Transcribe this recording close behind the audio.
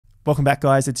Welcome back,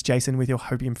 guys. It's Jason with your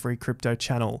Hopium Free Crypto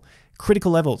channel.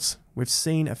 Critical levels. We've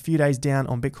seen a few days down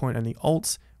on Bitcoin and the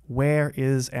alts. Where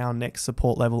is our next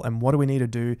support level and what do we need to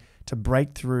do to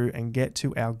break through and get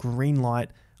to our green light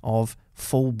of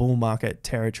full bull market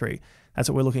territory?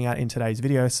 That's what we're looking at in today's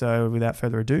video. So without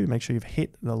further ado, make sure you've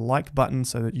hit the like button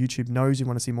so that YouTube knows you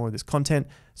want to see more of this content.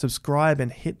 Subscribe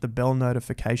and hit the bell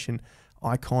notification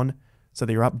icon so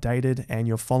that you're updated and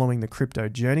you're following the crypto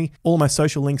journey. All my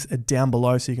social links are down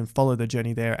below so you can follow the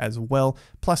journey there as well.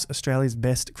 Plus Australia's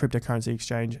best cryptocurrency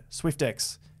exchange,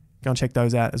 SwiftX. Go and check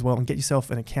those out as well and get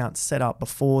yourself an account set up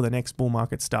before the next bull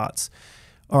market starts.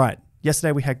 All right,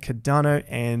 yesterday we had Cardano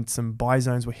and some buy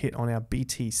zones were hit on our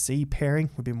BTC pairing.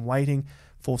 We've been waiting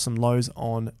for some lows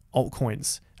on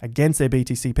altcoins against their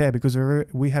BTC pair because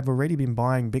we have already been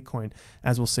buying Bitcoin,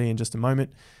 as we'll see in just a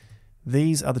moment.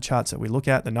 These are the charts that we look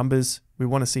at, the numbers. We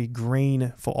want to see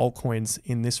green for altcoins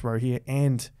in this row here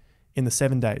and in the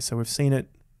 7 days. So we've seen it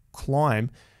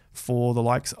climb for the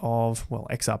likes of, well,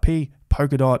 XRP,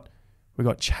 Polkadot. We've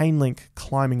got Chainlink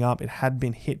climbing up. It had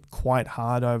been hit quite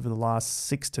hard over the last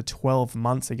 6 to 12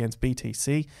 months against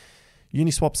BTC.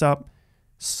 Uniswap's up.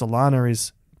 Solana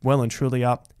is well and truly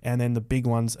up. And then the big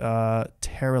ones are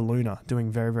Terra Luna doing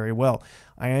very, very well.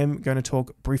 I am going to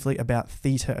talk briefly about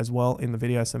Theta as well in the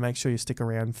video, so make sure you stick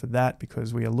around for that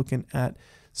because we are looking at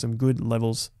some good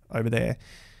levels over there.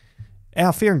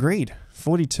 Our fear and greed,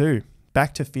 42.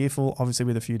 Back to fearful, obviously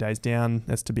with a few days down.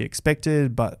 That's to be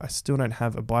expected, but I still don't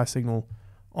have a buy signal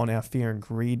on our fear and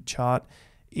greed chart.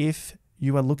 If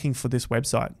you are looking for this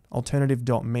website,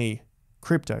 alternative.me,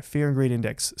 crypto, fear and greed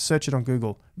index, search it on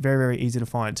Google. Very, very easy to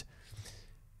find.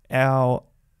 Our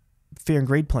fear and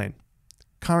greed plan.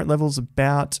 Current levels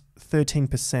about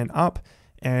 13% up,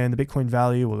 and the Bitcoin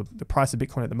value, or the price of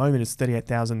Bitcoin at the moment, is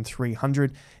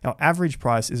 38,300. Our average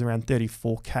price is around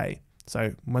 34K.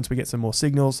 So once we get some more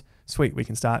signals, sweet, we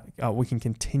can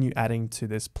continue adding to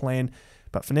this plan.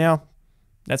 But for now,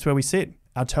 that's where we sit.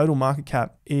 Our total market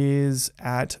cap is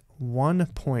at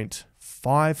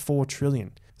 1.54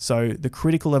 trillion. So the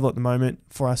critical level at the moment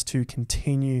for us to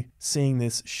continue seeing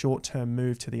this short-term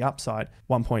move to the upside,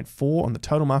 1.4 on the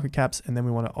total market caps, and then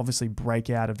we want to obviously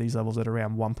break out of these levels at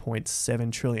around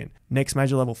 1.7 trillion. Next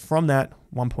major level from that,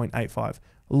 1.85.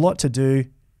 A lot to do,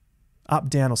 up,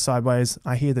 down, or sideways.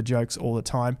 I hear the jokes all the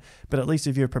time, but at least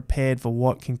if you're prepared for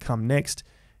what can come next,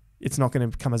 it's not going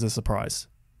to come as a surprise.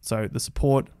 So the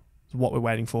support is what we're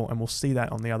waiting for, and we'll see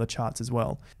that on the other charts as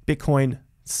well. Bitcoin,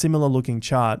 similar looking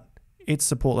chart. Its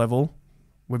support level,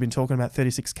 we've been talking about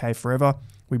 36K forever.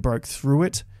 We broke through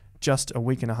it just a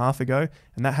week and a half ago,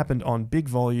 and that happened on big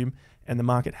volume, and the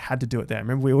market had to do it there.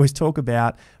 Remember, we always talk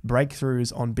about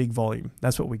breakthroughs on big volume.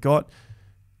 That's what we got.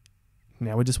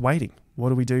 Now we're just waiting. What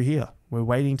do we do here? We're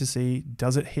waiting to see,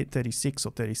 does it hit 36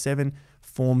 or 37,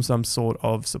 form some sort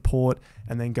of support,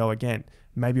 and then go again.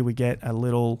 Maybe we get a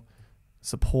little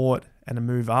support and a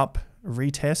move up,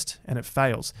 retest, and it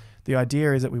fails. The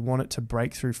idea is that we want it to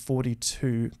break through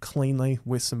 42 cleanly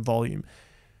with some volume.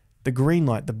 The green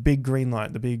light, the big green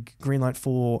light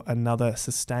for another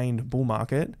sustained bull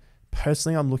market.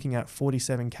 Personally, I'm looking at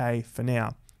 47K for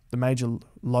now. The major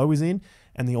low is in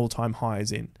and the all-time high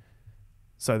is in.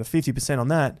 So the 50% on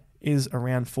that is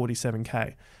around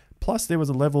 47K. Plus there was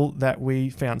a level that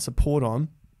we found support on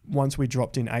once we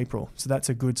dropped in April. So that's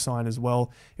a good sign as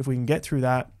well. If we can get through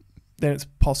that, then it's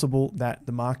possible that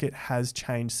the market has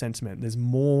changed sentiment. There's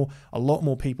a lot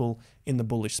more people in the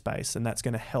bullish space, and that's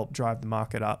going to help drive the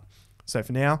market up. So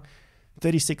for now,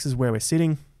 36 is where we're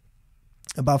sitting.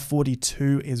 Above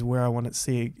 42 is where I want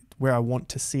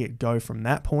to see it go from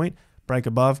that point. Break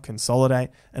above, consolidate,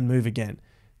 and move again.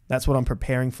 That's what I'm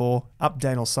preparing for. Up,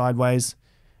 down, or sideways,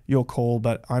 your call,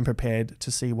 but I'm prepared to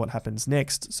see what happens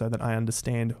next so that I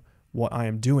understand what I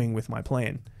am doing with my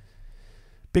plan.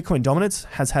 Bitcoin dominance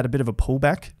has had a bit of a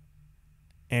pullback,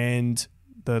 and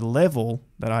the level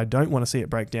that I don't want to see it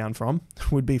break down from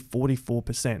would be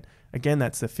 44%. Again,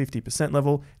 that's the 50%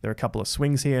 level. There are a couple of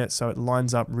swings here, so it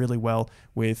lines up really well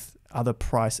with other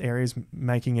price areas,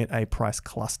 making it a price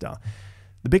cluster.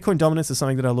 The Bitcoin dominance is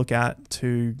something that I look at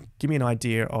to give me an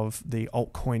idea of the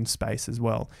altcoin space as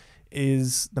well.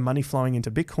 Is the money flowing into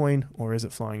Bitcoin or is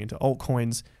it flowing into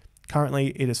altcoins? Currently,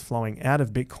 it is flowing out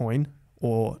of Bitcoin,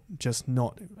 or just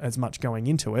not as much going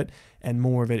into it, and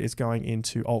more of it is going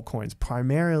into altcoins,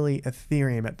 primarily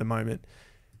Ethereum at the moment.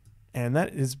 And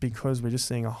that is because we're just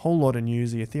seeing a whole lot of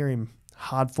news. The Ethereum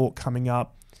hard fork coming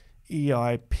up,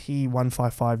 EIP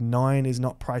 1559 is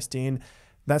not priced in.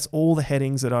 That's all the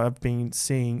headings that I've been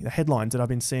seeing, the headlines that I've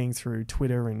been seeing through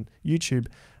Twitter and YouTube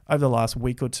over the last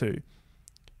week or two.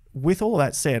 With all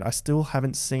that said, I still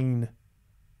haven't seen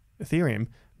Ethereum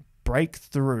break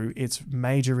through its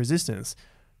major resistance.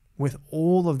 With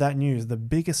all of that news, the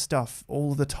biggest stuff,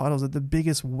 all of the titles at the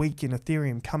biggest week in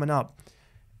Ethereum coming up,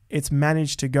 it's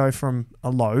managed to go from a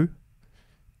low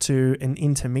to an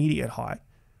intermediate high.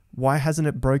 Why hasn't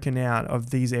it broken out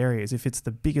of these areas if it's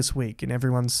the biggest week and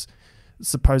everyone's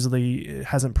supposedly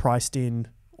hasn't priced in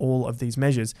all of these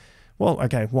measures? Well,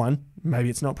 okay, one, maybe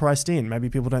it's not priced in. Maybe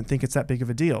people don't think it's that big of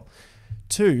a deal.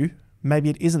 Two,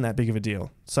 maybe it isn't that big of a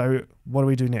deal. So what do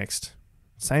we do next?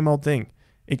 Same old thing.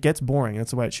 It gets boring. That's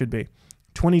the way it should be.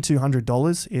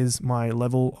 $2,200 is my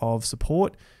level of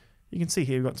support. You can see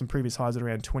here we've got some previous highs at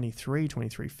around 23,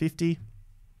 23.50.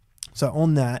 So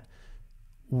on that,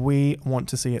 we want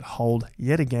to see it hold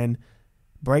yet again,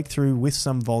 break through with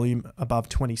some volume above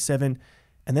 27,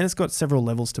 and then it's got several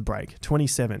levels to break.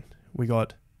 27, we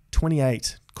got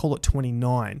 28, call it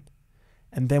 29,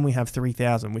 and then we have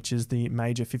 3,000, which is the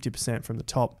major 50% from the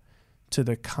top to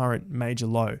the current major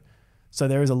low. So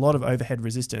there is a lot of overhead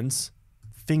resistance.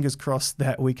 Fingers crossed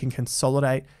that we can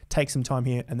consolidate, take some time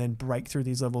here, and then break through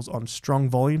these levels on strong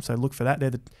volume. So look for that. They're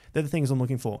the things I'm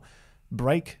looking for.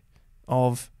 Break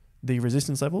of the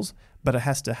resistance levels, but it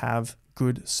has to have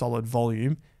good, solid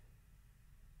volume.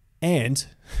 And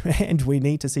we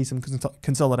need to see some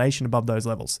consolidation above those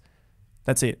levels.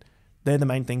 That's it. They're the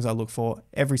main things I look for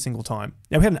every single time.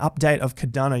 Now, we had an update of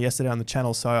Cardano yesterday on the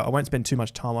channel, so I won't spend too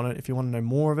much time on it. If you want to know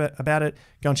more about it,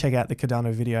 go and check out the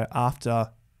Cardano video after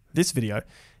this video.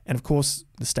 And of course,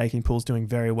 the staking pool is doing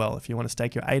very well. If you want to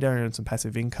stake your ADA and earn some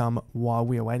passive income while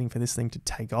we are waiting for this thing to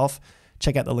take off,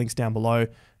 check out the links down below, a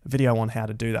video on how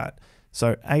to do that.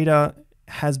 So ADA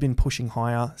has been pushing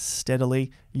higher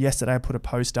steadily. Yesterday, I put a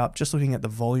post up just looking at the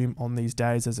volume on these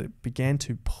days as it began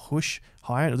to push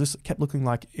higher. It just kept looking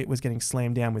like it was getting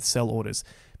slammed down with sell orders.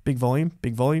 Big volume,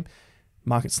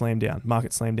 market slammed down,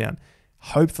 market slammed down.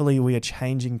 Hopefully, we are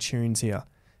changing tunes here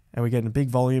and we're getting a big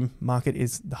volume. Market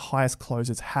is the highest close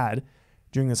it's had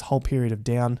during this whole period of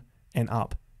down and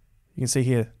up. You can see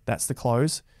here, that's the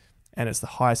close, and it's the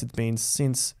highest it's been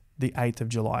since the 8th of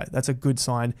July. That's a good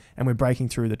sign, and we're breaking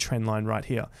through the trend line right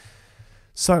here.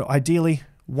 So ideally,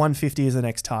 150 is the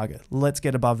next target. Let's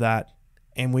get above that,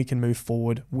 and we can move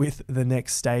forward with the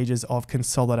next stages of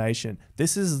consolidation.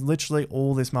 This is literally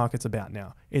all this market's about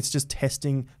now. It's just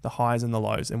testing the highs and the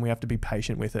lows, and we have to be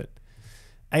patient with it.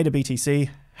 ADA BTC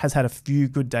has had a few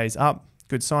good days up.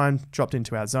 Good sign, dropped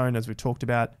into our zone as we talked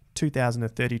about. 2,000 to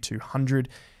 3,200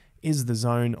 is the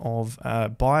zone of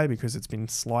buy because it's been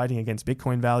sliding against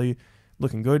Bitcoin value,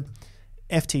 looking good.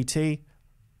 FTT,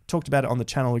 talked about it on the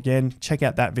channel again. Check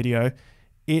out that video.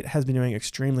 It has been doing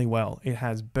extremely well. It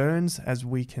has burns, as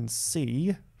we can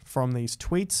see from these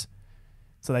tweets.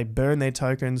 So they burn their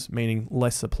tokens, meaning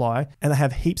less supply, and they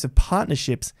have heaps of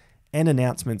partnerships and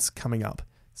announcements coming up.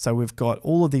 So we've got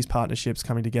all of these partnerships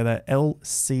coming together.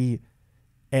 LCS,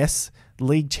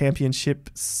 League Championship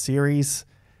Series,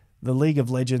 the League of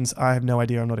Legends. I have no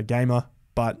idea. I'm not a gamer,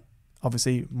 but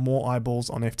obviously more eyeballs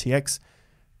on FTX,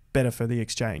 better for the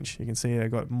exchange. You can see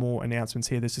they've got more announcements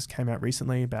here. This just came out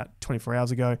recently, about 24 hours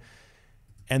ago.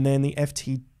 And then the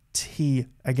FTT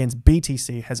against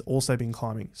BTC has also been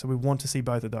climbing. So we want to see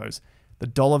both of those. The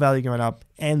dollar value going up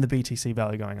and the BTC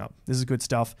value going up. This is good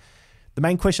stuff. The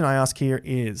main question I ask here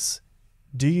is,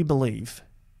 do you believe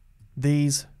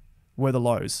these were the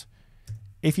lows?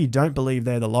 If you don't believe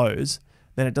they're the lows,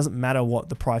 then it doesn't matter what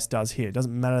the price does here. It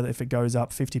doesn't matter if it goes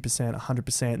up 50%,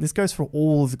 100%. This goes for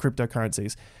all of the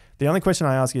cryptocurrencies. The only question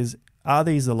I ask is, are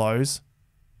these the lows?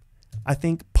 I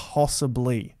think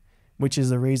possibly, which is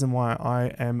the reason why I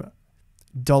am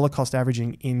dollar cost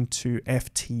averaging into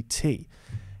FTT.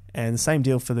 And the same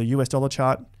deal for the US dollar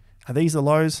chart. Are these the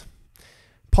lows?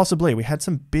 Possibly. We had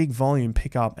some big volume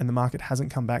pick up and the market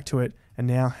hasn't come back to it and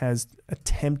now has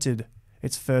attempted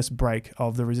its first break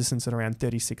of the resistance at around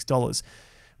 $36.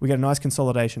 We get a nice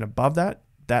consolidation above that.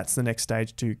 That's the next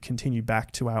stage to continue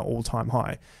back to our all-time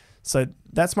high. So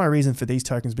that's my reason for these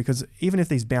tokens, because even if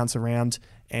these bounce around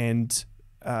and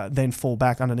then fall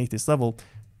back underneath this level,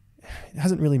 it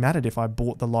hasn't really mattered if I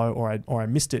bought the low or I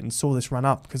missed it and saw this run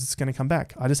up, because it's going to come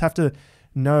back. I just have to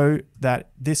know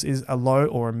that this is a low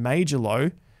or a major low.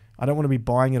 I don't want to be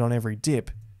buying it on every dip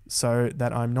so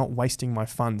that I'm not wasting my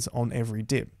funds on every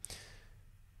dip.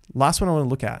 Last one I want to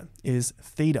look at is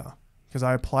Theta, because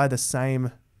I apply the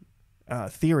same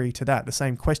theory to that, the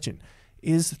same question.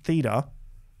 Is Theta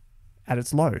at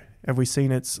its low? Have we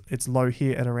seen its low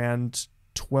here at around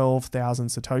 12,000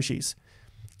 Satoshis?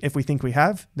 If we think we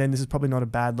have, then this is probably not a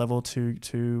bad level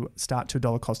to start to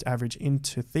dollar cost average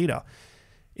into Theta.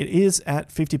 It is at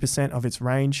 50% of its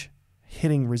range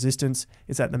hitting resistance.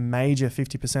 It's at the major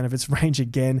 50% of its range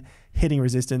again, hitting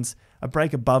resistance. A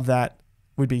break above that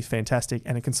would be fantastic,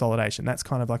 and a consolidation. That's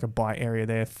kind of like a buy area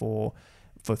there for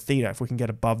Theta if we can get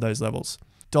above those levels.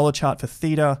 Dollar chart for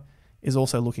Theta is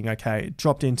also looking okay. It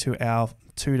dropped into our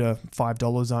 $2 to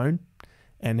 $5 zone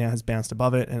and now has bounced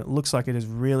above it, and it looks like it is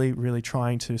really, really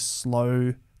trying to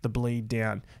slow the bleed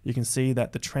down. You can see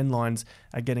that the trend lines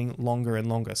are getting longer and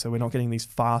longer, so we're not getting these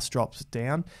fast drops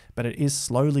down, but it is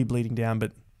slowly bleeding down,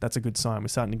 but that's a good sign. We're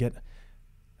starting to get,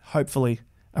 hopefully,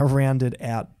 a rounded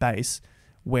out base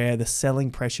where the selling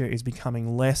pressure is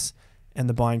becoming less and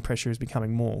the buying pressure is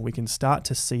becoming more. We can start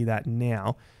to see that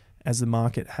now as the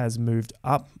market has moved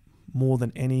up more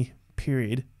than any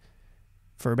period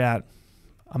for about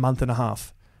a month and a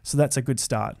half. So that's a good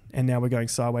start. And now we're going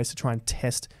sideways to try and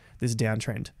test this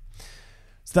downtrend.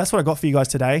 So that's what I got for you guys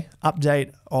today.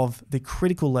 Update of the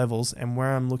critical levels and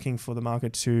where I'm looking for the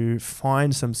market to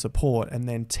find some support and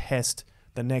then test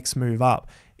the next move up.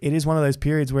 It is one of those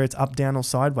periods where it's up, down, or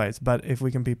sideways. But if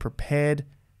we can be prepared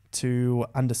to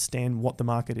understand what the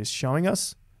market is showing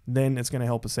us, then it's going to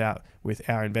help us out with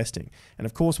our investing. And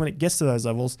of course, when it gets to those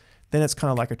levels, then it's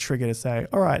kind of like a trigger to say,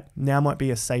 all right, now might be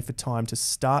a safer time to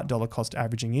start dollar cost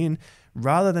averaging in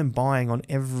rather than buying on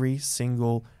every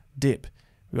single dip.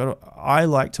 I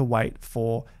like to wait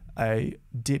for a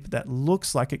dip that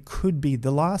looks like it could be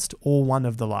the last or one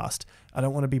of the last. I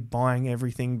don't want to be buying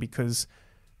everything because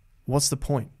what's the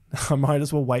point? I might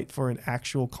as well wait for an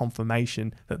actual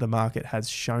confirmation that the market has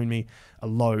shown me a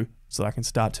low so that I can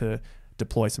start to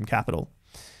deploy some capital.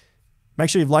 Make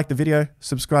sure you've liked the video,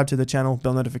 subscribe to the channel,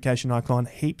 bell notification icon,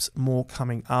 heaps more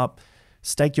coming up.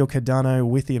 Stake your Cardano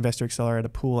with the Investor Accelerator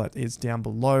pool that is down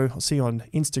below. I'll see you on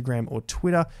Instagram or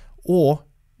Twitter, or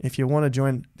if you want to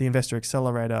join the Investor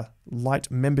Accelerator Lite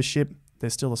membership,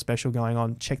 there's still a special going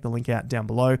on. Check the link out down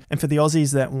below. And for the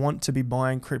Aussies that want to be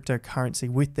buying cryptocurrency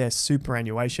with their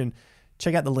superannuation,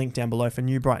 check out the link down below for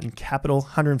New Brighton Capital.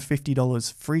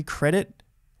 $150 free credit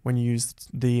when you use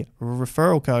the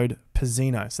referral code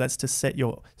Pizzino. So that's to set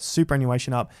your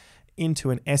superannuation up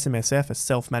into an SMSF, a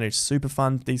self-managed super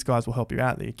fund. These guys will help you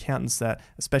out. The accountants that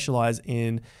specialize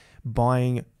in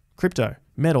buying crypto,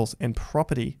 metals, and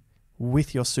property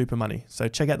with your super money. So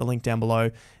check out the link down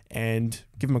below and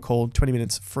give them a call. 20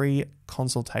 minutes free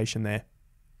consultation there.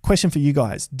 Question for you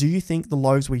guys. Do you think the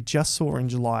lows we just saw in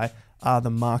July are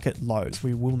the market lows?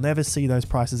 We will never see those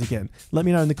prices again. Let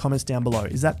me know in the comments down below.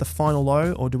 Is that the final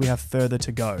low or do we have further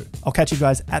to go? I'll catch you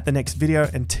guys at the next video.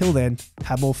 Until then,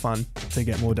 have more fun to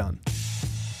get more done.